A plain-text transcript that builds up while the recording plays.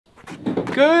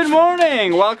Good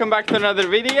morning! Welcome back to another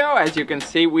video. As you can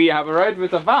see, we have arrived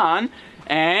with a van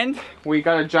and we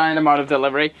got a giant amount of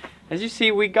delivery. As you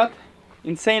see, we got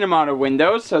insane amount of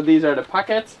windows. So these are the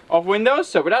packets of windows,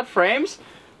 so without frames,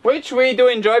 which we do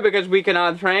enjoy because we can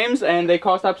add frames and they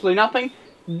cost absolutely nothing.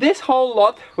 This whole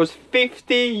lot was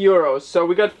 50 euros. So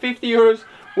we got 50 euros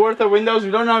worth of windows.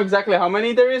 We don't know exactly how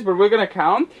many there is, but we're gonna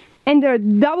count. And they're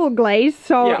double glazed,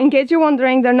 so in case you're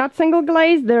wondering, they're not single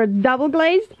glazed, they're double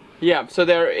glazed. Yeah, so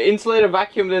they're insulated,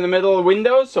 vacuumed in the middle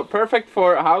windows, so perfect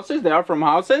for houses. They are from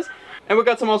houses. And we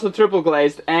got some also triple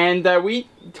glazed, and we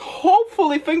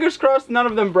hopefully, fingers crossed, none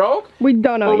of them broke. We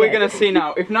don't know but yet. We're gonna see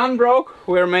now. If none broke,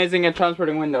 we're amazing at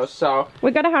transporting windows, so we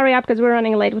gotta hurry up because we're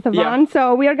running late with the van.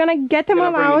 So we are gonna get them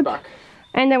all out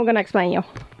and then we're gonna explain you.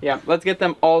 Yeah, let's get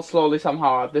them all slowly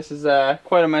somehow out. This is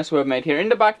quite a mess we've made here. In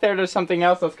the back there's something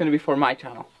else that's gonna be for my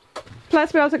channel.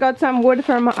 Plus we also got some wood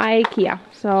from IKEA,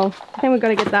 so I think we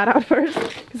gotta get that out first.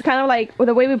 It's kind of like,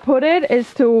 the way we put it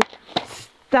is to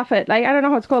stuff it, like, I don't know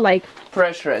how it's called, like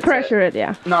pressure it. Pressure it,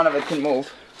 yeah. None of it can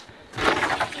move.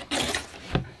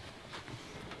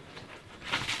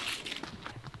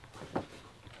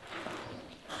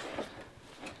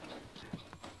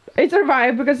 It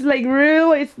survived because, like,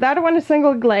 really, that one is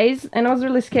single glaze, and I was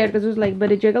really scared because it was like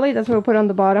bitty jiggly. That's what we put on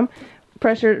the bottom,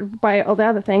 pressured by all the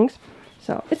other things.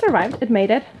 So it survived, it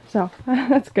made it, so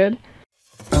that's good.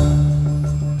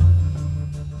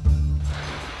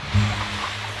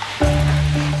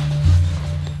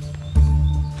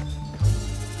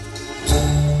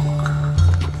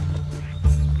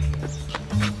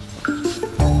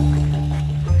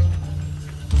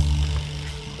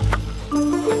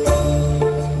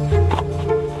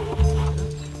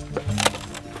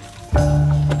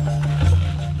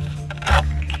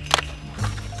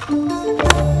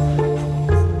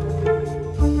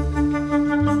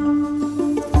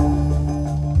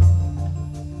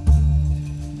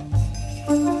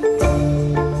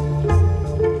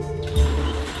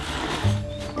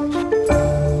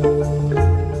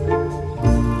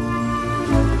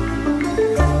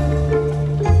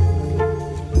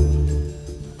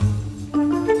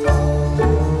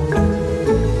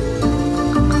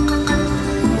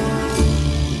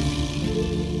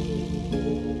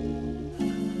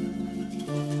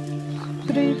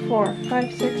 Three, 4,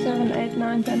 5, 6, 7, 8,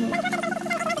 9, 10,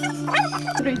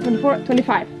 3, 24,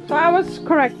 25. So I was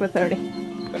correct with 30.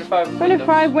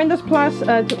 25 windows plus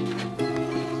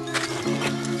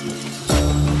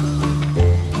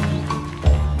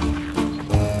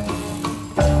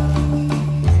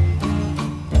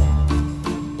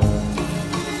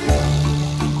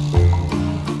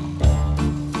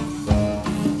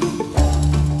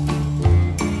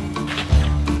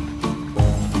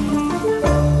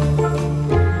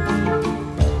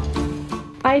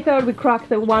I thought we cracked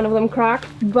that one of them cracked,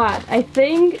 but I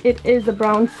think it is a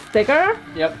brown sticker.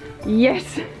 Yep.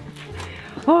 Yes.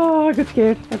 Oh, I got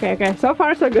scared. Okay. So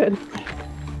far, so good.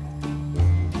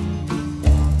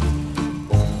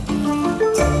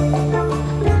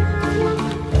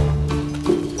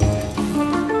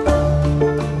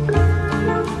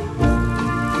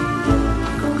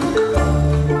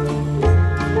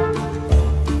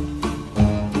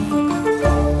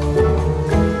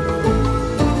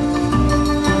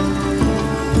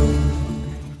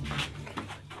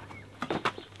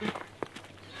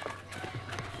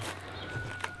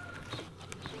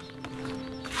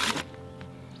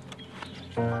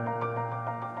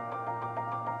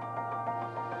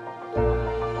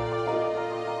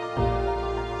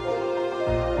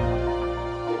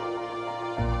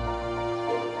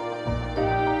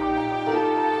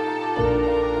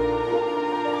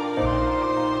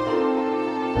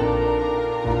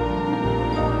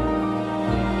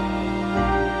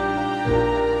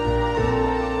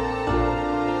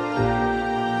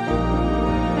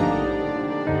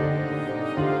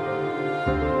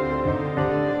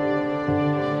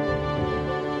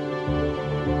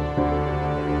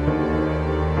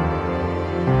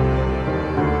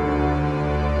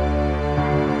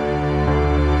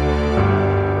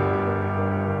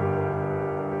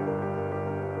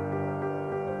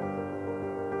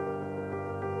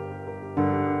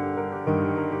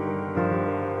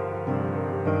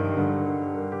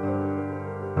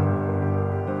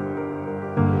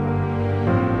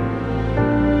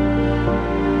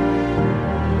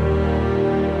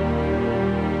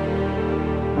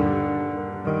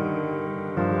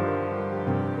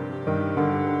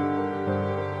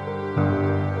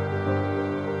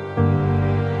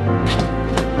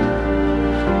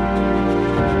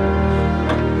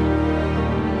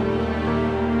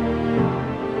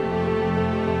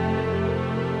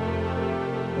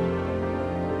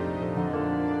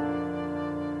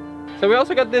 So we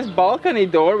also got this balcony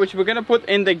door, which we're gonna put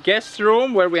in the guest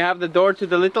room, where we have the door to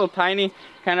the little tiny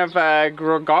kind of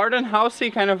garden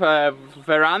housey kind of a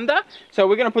veranda. So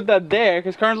we're gonna put that there,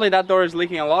 because currently that door is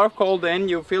leaking a lot of cold in.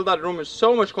 You feel that room is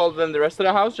so much colder than the rest of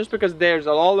the house, just because there's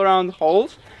all around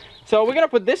holes. So we're gonna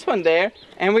put this one there,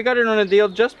 and we got it on a deal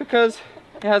just because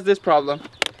it has this problem.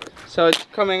 So it's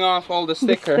coming off all the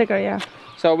sticker. The sticker, yeah.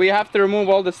 So we have to remove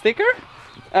all the sticker.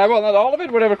 Well, not all of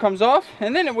it, whatever comes off,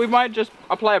 and then we might just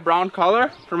apply a brown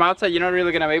color from outside. You're not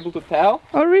really gonna be able to tell.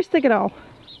 Or restick it all.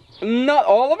 Not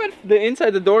all of it. The inside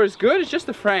the door is good. It's just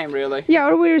the frame, really. Yeah,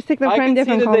 or we restick the frame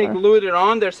different color. I can see that they glued it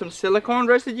on. There's some silicone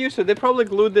residue, so they probably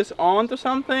glued this onto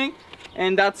something,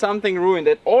 and that something ruined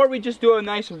it. Or we just do a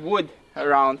nice wood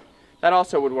around. That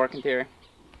also would work in theory.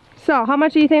 So, how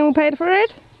much do you think we paid for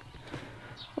it?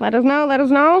 Let us know. Let us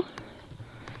know.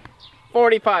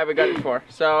 45 we got it for,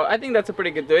 so I think that's a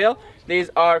pretty good deal. These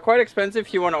are quite expensive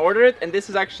if you want to order it, and this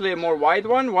is actually a more wide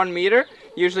one, 1 meter.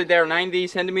 Usually they're 90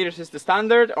 centimeters is the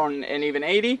standard, and even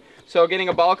 80. So getting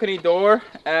a balcony door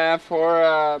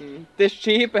for this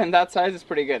cheap and that size is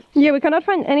pretty good. Yeah, we cannot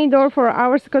find any door for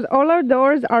ours because all our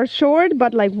doors are short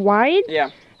but like wide.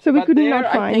 Yeah. So we could not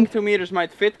find. I think 2 meters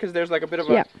might fit because there's like a bit of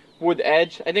a wood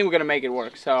edge. I think we're gonna make it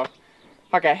work. So.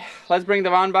 Okay, let's bring the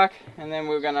van back, and then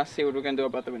we're gonna see what we're gonna do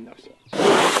about the windows.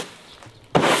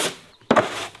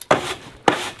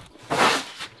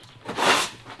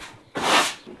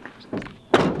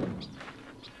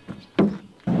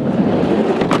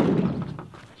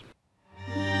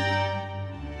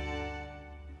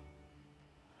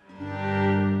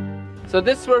 So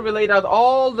this is where we laid out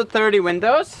all the 30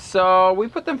 windows. So we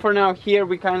put them for now here.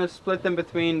 We kind of split them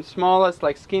between smallest,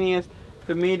 like skinniest,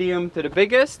 to medium, to the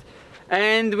biggest.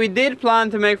 And we did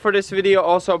plan to make for this video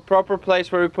also a proper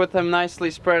place where we put them nicely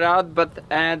spread out, but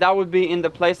that would be in the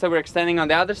place that we're extending on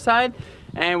the other side,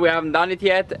 and we haven't done it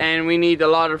yet, and we need a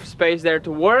lot of space there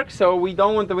to work, so we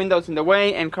don't want the windows in the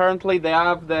way. And currently they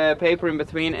have the paper in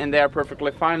between, and they are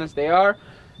perfectly fine as they are.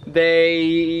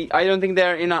 I don't think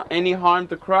they're in any harm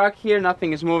to crack here.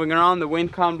 Nothing is moving around. The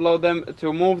wind can't blow them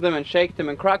to move them and shake them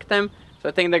and crack them, so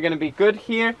I think they're gonna be good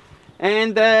here.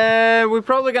 And we're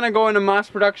probably gonna go into mass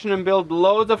production and build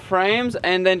loads of frames,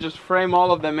 and then just frame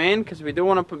all of them in, because we do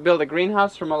want to build a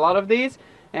greenhouse from a lot of these,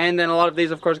 and then a lot of these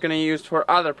of course gonna be used for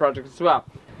other projects as well.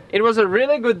 It was a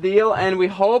really good deal, and we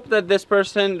hope that this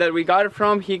person that we got it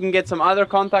from, he can get some other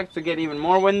contacts to get even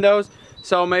more windows.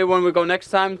 So maybe when we go next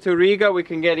time to Riga we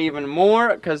can get even more,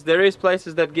 because there is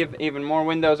places that give even more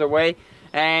windows away.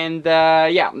 And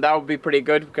yeah, that would be pretty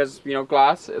good, because you know,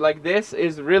 glass like this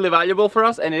is really valuable for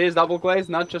us, and it is double glazed,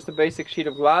 not just a basic sheet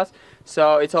of glass.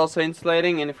 So it's also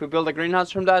insulating, and if we build a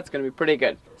greenhouse from that, it's gonna be pretty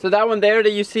good. So that one there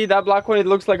that you see, that black one, it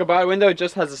looks like a bio window. It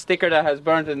just has a sticker that has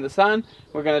burnt in the sun.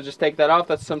 We're gonna just take that off.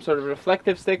 That's some sort of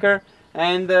reflective sticker.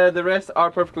 And the rest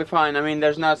are perfectly fine. I mean,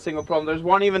 there's not a single problem. There's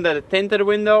one even that a tinted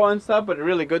window and stuff, but a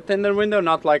really good tinted window,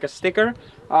 not like a sticker.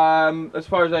 As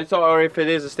far as I saw, or if it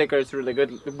is a sticker, it's really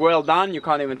good. Well done, you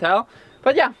can't even tell.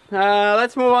 But yeah,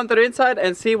 let's move on to the inside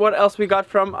and see what else we got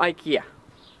from IKEA.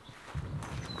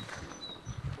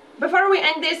 Before we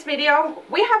end this video,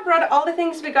 we have brought all the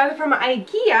things we got from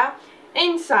IKEA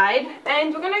inside,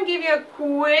 and we're gonna give you a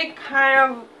quick kind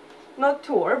of, not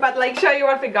tour, but like show you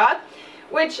what we got.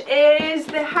 Which is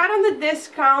the hat on the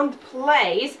discount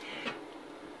place.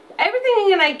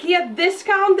 Everything in IKEA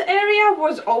discount area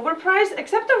was overpriced,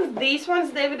 except of these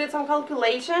ones. David did some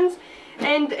calculations,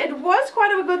 and it was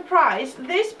quite of a good price.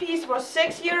 This piece was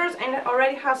 €6, and it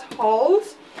already has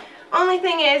holes. Only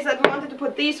thing is that we wanted to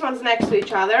put these ones next to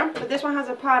each other, but this one has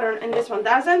a pattern and this one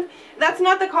doesn't. That's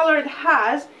not the color it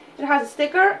has. It has a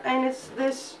sticker, and it's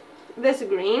this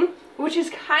green, which is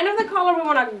kind of the color we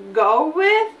want to go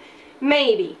with.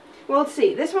 Maybe. We'll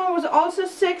see. This one was also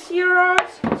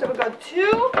 €6. So we got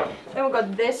two. Then we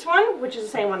got this one, which is the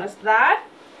same one as that.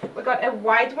 We got a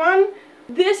white one.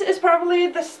 This is probably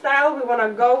the style we want to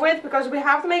go with, because we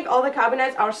have to make all the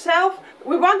cabinets ourselves.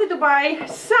 We wanted to buy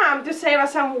some to save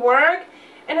us some work,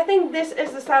 and I think this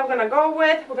is the style we're going to go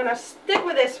with. We're going to stick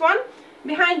with this one.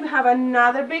 Behind we have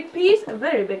another big piece, a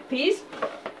very big piece.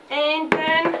 And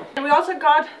then we also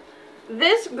got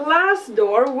this glass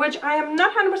door, which I am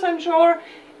not 100% sure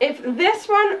if this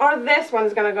one or this one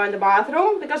is gonna go in the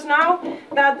bathroom, because now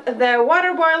that the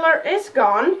water boiler is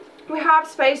gone, we have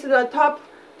space to the top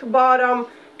to bottom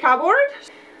cupboard.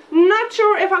 Not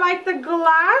sure if I like the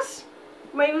glass,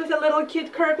 maybe with a little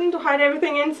cute curtain to hide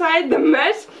everything inside the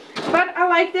mess, but I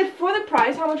liked it for the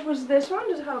price. How much was this one?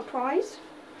 Does it have a price?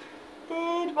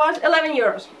 It was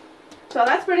 €11. So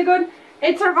that's pretty good.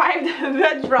 It survived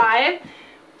the drive.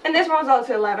 And this one was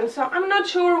also 11, so I'm not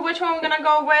sure which one we're gonna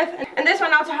go with. And this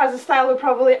one also has a style we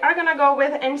probably are gonna go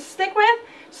with and stick with.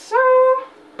 So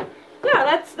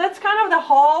yeah, that's kind of the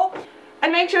haul.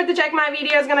 And make sure to check my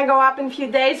video, it's gonna go up in a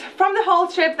few days from the whole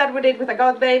trip that we did with the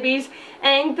goat babies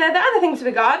and the other things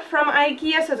we got from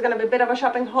IKEA, so it's gonna be a bit of a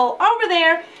shopping haul over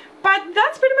there. But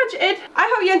that's pretty much it. I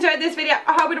hope you enjoyed this video.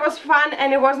 I hope it was fun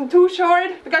and it wasn't too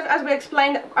short, because as we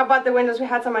explained about the windows, we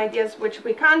had some ideas which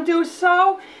we can't do.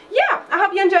 So yeah, I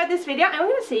hope you enjoyed this video and I'm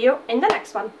gonna see you in the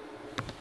next one.